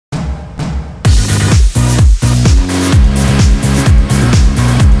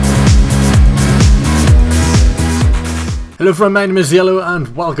Hello friend, my name is Yellow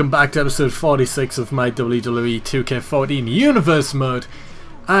and welcome back to episode 46 of my WWE 2K14 Universe Mode.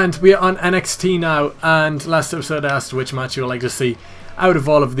 And we are on NXT now, and last episode I asked which match you would like to see out of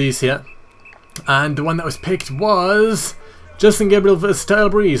all of these here. And the one that was picked was Justin Gabriel vs Tyler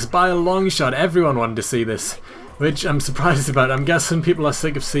Breeze by a long shot. Everyone wanted to see this, which I'm surprised about. I'm guessing people are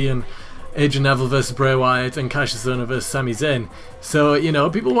sick of seeing Adrian Neville vs Bray Wyatt and Cassius Ohno vs Sami Zayn. So, you know,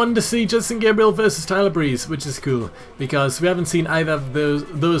 people wanted to see Justin Gabriel vs Tyler Breeze, which is cool, because we haven't seen either of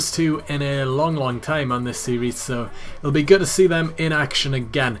those two in a long time on this series, so it'll be good to see them in action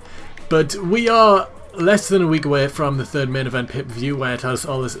again. But we are less than a week away from the third main event pay-per-view, where it has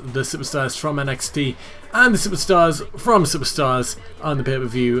all the superstars from NXT and the superstars from Superstars on the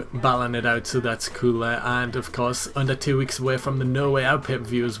pay-per-view battling it out, so that's cool there. And of course, under 2 weeks away from the No Way Out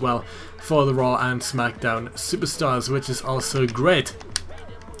pay-per-view as well for the Raw and SmackDown Superstars, which is also great.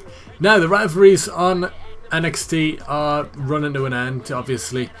 Now, the rivalries on NXT are running to an end,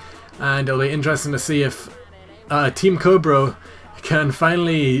 obviously, and it'll be interesting to see if Team Cobra can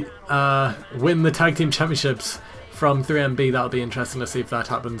finally win the Tag Team Championships from 3MB. That'll be interesting to see if that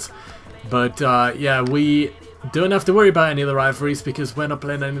happens. But yeah, we don't have to worry about any of the rivalries because we're not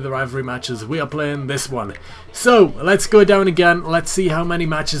playing any of the rivalry matches. We are playing this one. So let's go down again. Let's see how many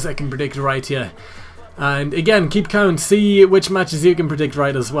matches I can predict right here. And again, keep count. See which matches you can predict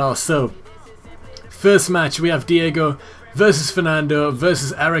right as well. So first match, we have Diego versus Fernando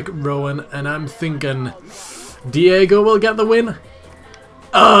versus Eric Rowan. And I'm thinking Diego will get the win.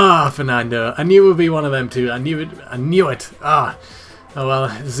 Ah, Fernando. I knew it would be one of them two. I knew it. Ah. Oh well,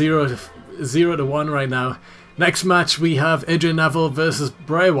 0-1 right now. Next match we have Adrian Neville versus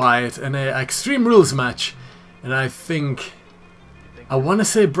Bray Wyatt in an Extreme Rules match. And I think I want to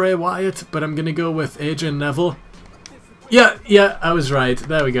say Bray Wyatt, but I'm going to go with Adrian Neville. Yeah, I was right.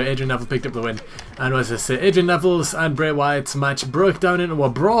 There we go. Adrian Neville picked up the win. And as I say, Adrian Neville's and Bray Wyatt's match broke down into a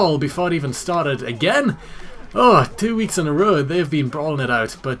brawl before it even started again. Oh, 2 weeks in a row they've been brawling it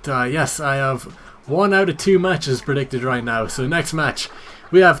out. But yes, I have 1 out of 2 matches predicted right now. So next match,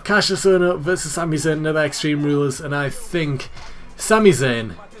 we have Cassius Ohno versus Sami Zayn, another Extreme Rules, and I think Sami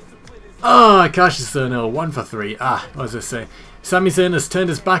Zayn. Ah, Cassius Ohno, 1 for 3. Ah, what was I say? Sami Zayn has turned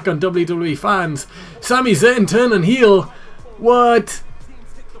his back on WWE fans. Sami Zayn turning heel. What?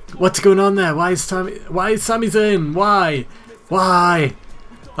 What's going on there? Why is Sami Zayn? Why?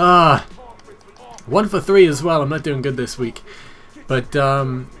 Ah, 1 for 3 as well. I'm not doing good this week. But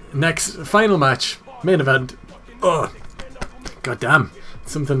next, final match, main event. Oh, goddamn.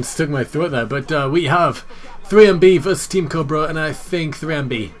 Something stuck in my throat there. But we have 3MB versus Team Cobra, and I think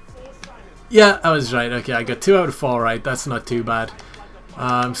 3MB. Yeah, I was right. Okay, I got 2 out of 4 right. That's not too bad.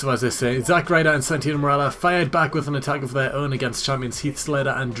 So as I say, Zack Ryder and Santino Marella fired back with an attack of their own against champions Heath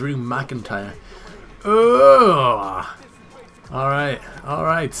Slater and Drew McIntyre. Oh,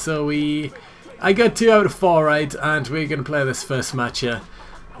 alright. So I got 2 out of 4 right, and we're going to play this first match here.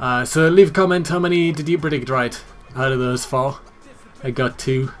 So leave a comment, how many did you predict right out of those 4? I got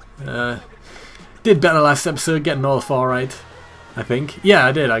 2. Did better last episode, getting all 4 right, I think. Yeah,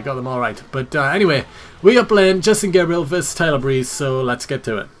 I did, I got them all right. But anyway, we are playing Justin Gabriel vs Tyler Breeze, so let's get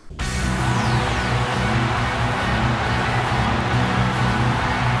to it. The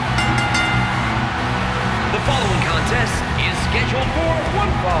following contest is scheduled for one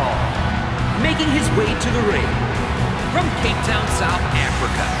fall. Making his way to the ring, from Cape Town, South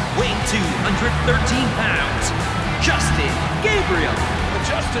Africa, weighing 213 pounds, Justin Gabriel. When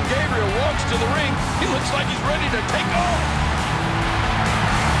Justin Gabriel walks to the ring, he looks like he's ready to take off.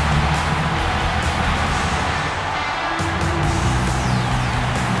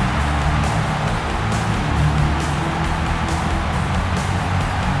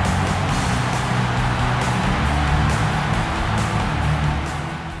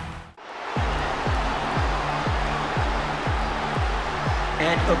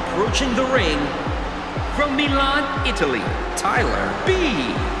 And approaching the ring, from Milan, Italy, Tyler B.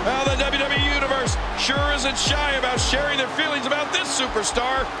 Well, the WWE Universe sure isn't shy about sharing their feelings about this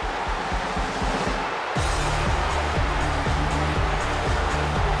superstar.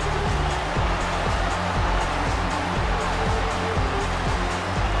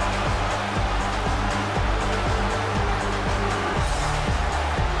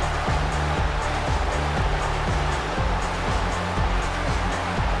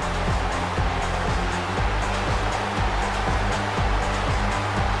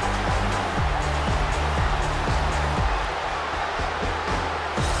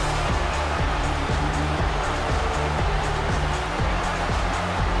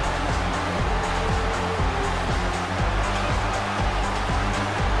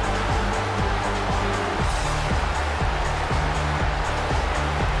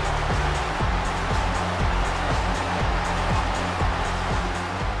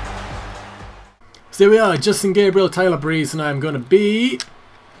 So here we are, Justin Gabriel, Tyler Breeze, and I'm going to be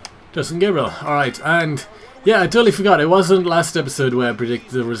Justin Gabriel. Alright, and yeah, I totally forgot. It wasn't last episode where I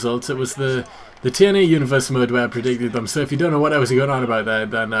predicted the results. It was the TNA Universe Mode where I predicted them. So if you don't know what I was going on about there,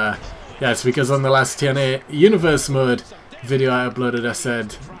 then yeah, it's because on the last TNA Universe Mode video I uploaded, I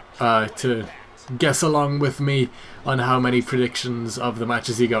said to guess along with me on how many predictions of the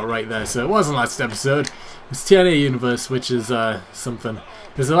matches he got right there. So it wasn't last episode. It's TNA Universe, which is something.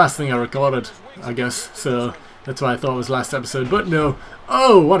 It was the last thing I recorded, I guess. So that's why I thought it was last episode. But no.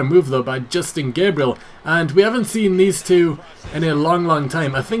 Oh, what a move though by Justin Gabriel. And we haven't seen these two in a long, long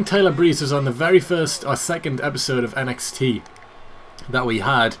time. I think Tyler Breeze was on the very first or second episode of NXT that we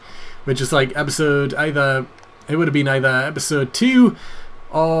had, which is like episode either. It would have been either episode 2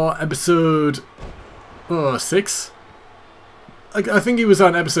 or episode 6. I think he was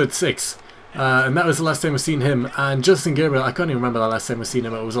on episode 6. And that was the last time we've seen him. And Justin Gabriel, I can't even remember the last time we've seen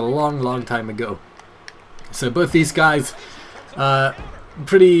him. It was a long, long time ago. So both these guys,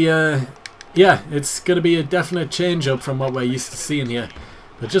 pretty, yeah, it's going to be a definite change up from what we're used to seeing here.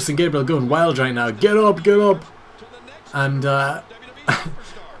 But Justin Gabriel going wild right now. Get up, get up. And I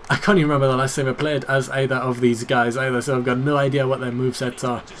can't even remember the last time I played as either of these guys either. So I've got no idea what their movesets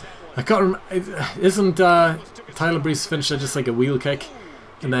are. I can't remember. Isn't Tyler Breeze's finisher just like a wheel kick?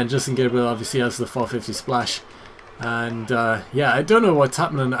 And then Justin Gabriel obviously has the 450 splash. And yeah, I don't know what's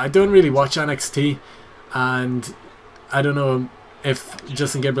happening. I don't really watch NXT. And I don't know if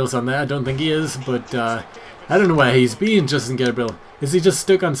Justin Gabriel's on there. I don't think he is. But I don't know where he's been, Justin Gabriel. Is he just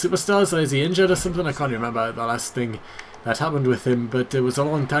stuck on Superstars? Or is he injured or something? I can't remember the last thing that happened with him. But it was a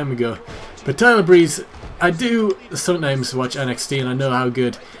long time ago. But Tyler Breeze, I do sometimes watch NXT. And I know how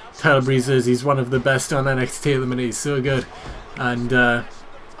good Tyler Breeze is. He's one of the best on NXT at the minute. He's so good. And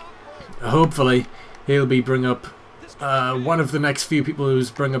hopefully he'll be bring up one of the next few people who's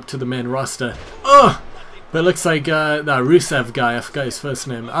bring up to the main roster. Oh! But it looks like that Rusev guy, I forgot his first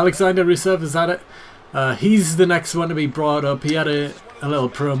name. Alexander Rusev, is that it? He's the next one to be brought up. He had a little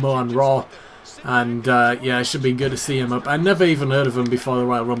promo on Raw. And yeah, it should be good to see him up. I never even heard of him before the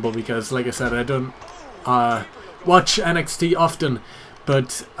Royal Rumble because, like I said, I don't watch NXT often.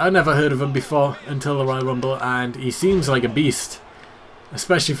 But I never heard of him before until the Royal Rumble. And he seems like a beast.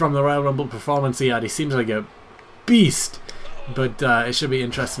 Especially from the Royal Rumble performance he had. He seems like a beast. But it should be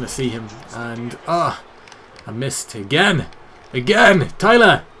interesting to see him. And, I missed again. Again!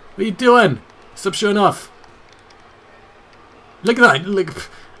 Tyler! What are you doing? Stop showing off. Look at that.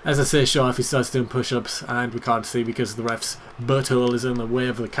 Look. As I say, show off, he starts doing push-ups. And we can't see because the ref's butthole is in the way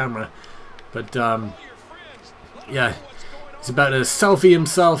of the camera. But, yeah. He's about to selfie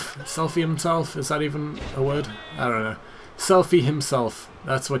himself. Selfie himself? Is that even a word? I don't know. Selfie himself.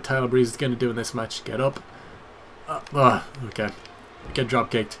 That's what Tyler Breeze is going to do in this match. Get up. Okay. Get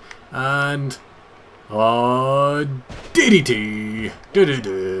drop kicked. And DDT.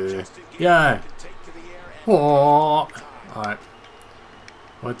 Yeah. Oh. Alright.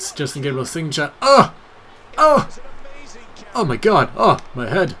 What's Justin Gabriel's signature? Oh my god. Oh, my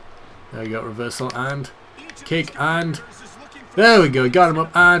head. There we go. Reversal and kick and there we go. Got him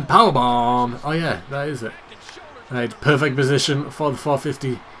up and powerbomb. Oh yeah, that is it. Right, perfect position for the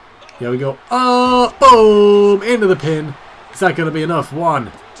 450. Here we go. Oh, boom! Into the pin. Is that going to be enough? 1,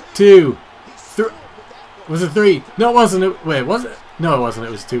 2, 3. Was it 3? No, it wasn't. Wait, was it? No, it wasn't.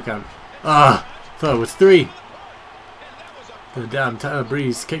 It was 2 count. Thought it was 3. The damn Tyler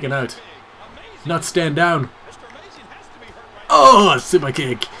Breeze kicking out. Not stand down. Oh, super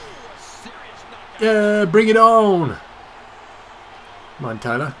kick. Yeah, bring it on. Come on,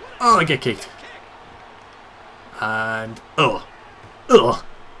 Tyler. Oh, I get kicked. And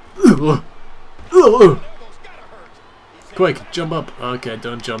quick, jump up. Okay,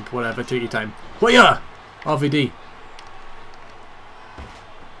 don't jump. Whatever, take your time. Whoa, RVD.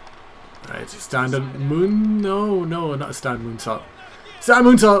 Right, stand and moon. No, not stand moonsault. Stand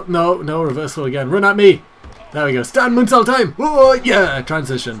moonsault. No, reversal again. Run at me. There we go. Stand moonsault time. Whoa, yeah,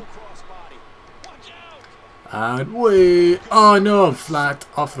 transition. And wait. Oh no, flat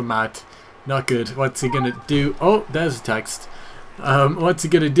off the mat. Not good. What's he gonna do? Oh, there's a text. What's he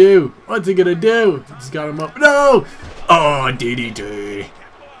gonna do? What's he gonna do? He's got him up. No! Oh, DDT.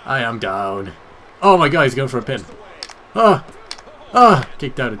 I am down. Oh my god, he's going for a pin.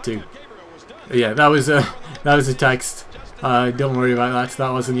 Kicked out at 2. Yeah, that was a text. Don't worry about that.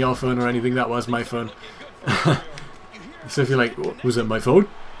 That wasn't your phone or anything. That was my phone. So if you're like, was it my phone?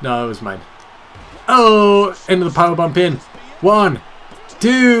 No, it was mine. Oh, into the powerbomb pin. 1,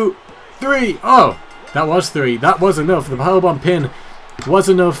 2, 3. Oh, that was 3. That was enough. The powerbomb pin was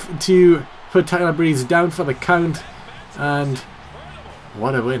enough to put Tyler Breeze down for the count. And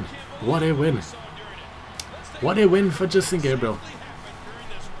what a win. What a win. What a win for Justin Gabriel.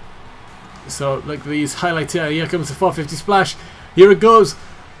 So look at these highlights here. Here comes the 450 splash. Here it goes.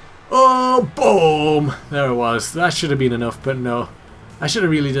 Oh, boom! There it was. That should have been enough, but no. I should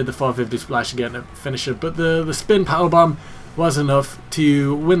have really did the 450 splash again to finish it, but the spin powerbomb was enough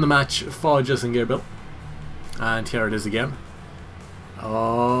to win the match for Justin Gabriel. And here it is again.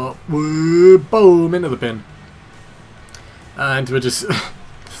 Oh, woo, boom! Into the pin. And we're just...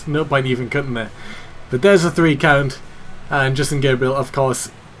 there's no point even cutting there. But there's a 3 count. And Justin Gabriel, of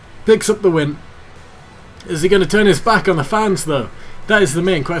course, picks up the win. Is he going to turn his back on the fans, though? That is the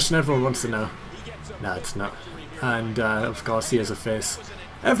main question everyone wants to know. No, it's not. And, of course, he has a face.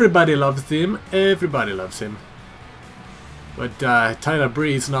 Everybody loves him. Everybody loves him. But Tyler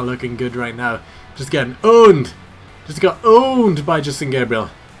Bree's not looking good right now. Just getting owned. Just got owned by Justin Gabriel.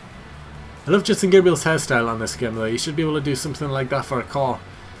 I love Justin Gabriel's hairstyle on this game, though. You should be able to do something like that for a core.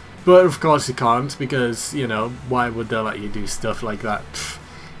 But, of course, you can't, because, you know, why would they let you do stuff like that?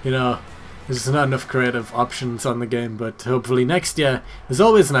 You know... There's not enough creative options on the game, but hopefully next year. There's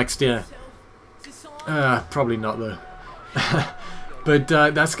always next year. Probably not though. But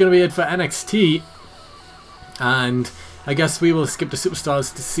that's going to be it for NXT. And I guess we will skip the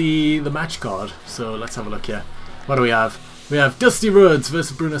Superstars to see the match card. So let's have a look here. What do we have? We have Dusty Rhodes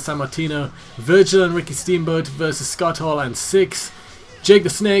versus Bruno Sammartino. Virgil and Ricky Steamboat versus Scott Hall and Six. Jake the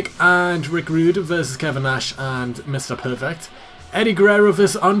Snake and Rick Rude versus Kevin Nash and Mr. Perfect. Eddie Guerrero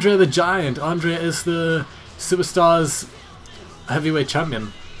vs Andre the Giant. Andre is the Superstars heavyweight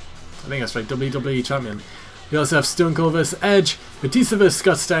champion. I think that's right, WWE champion. We also have Stone Cold vs Edge, Batista vs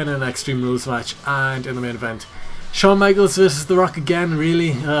Scott Steiner in an Extreme Rules match, and in the main event, Shawn Michaels vs The Rock again,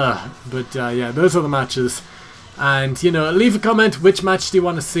 really? But yeah, those are the matches. And, you know, leave a comment which match do you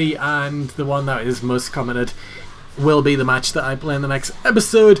want to see, and the one that is most commented will be the match that I play in the next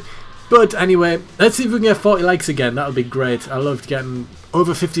episode. But anyway, let's see if we can get 40 likes again. That would be great. I loved getting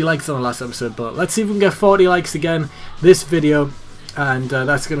over 50 likes on the last episode, but let's see if we can get 40 likes again this video. And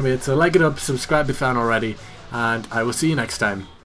that's going to be it. So like it up, subscribe if you haven't already, and I will see you next time.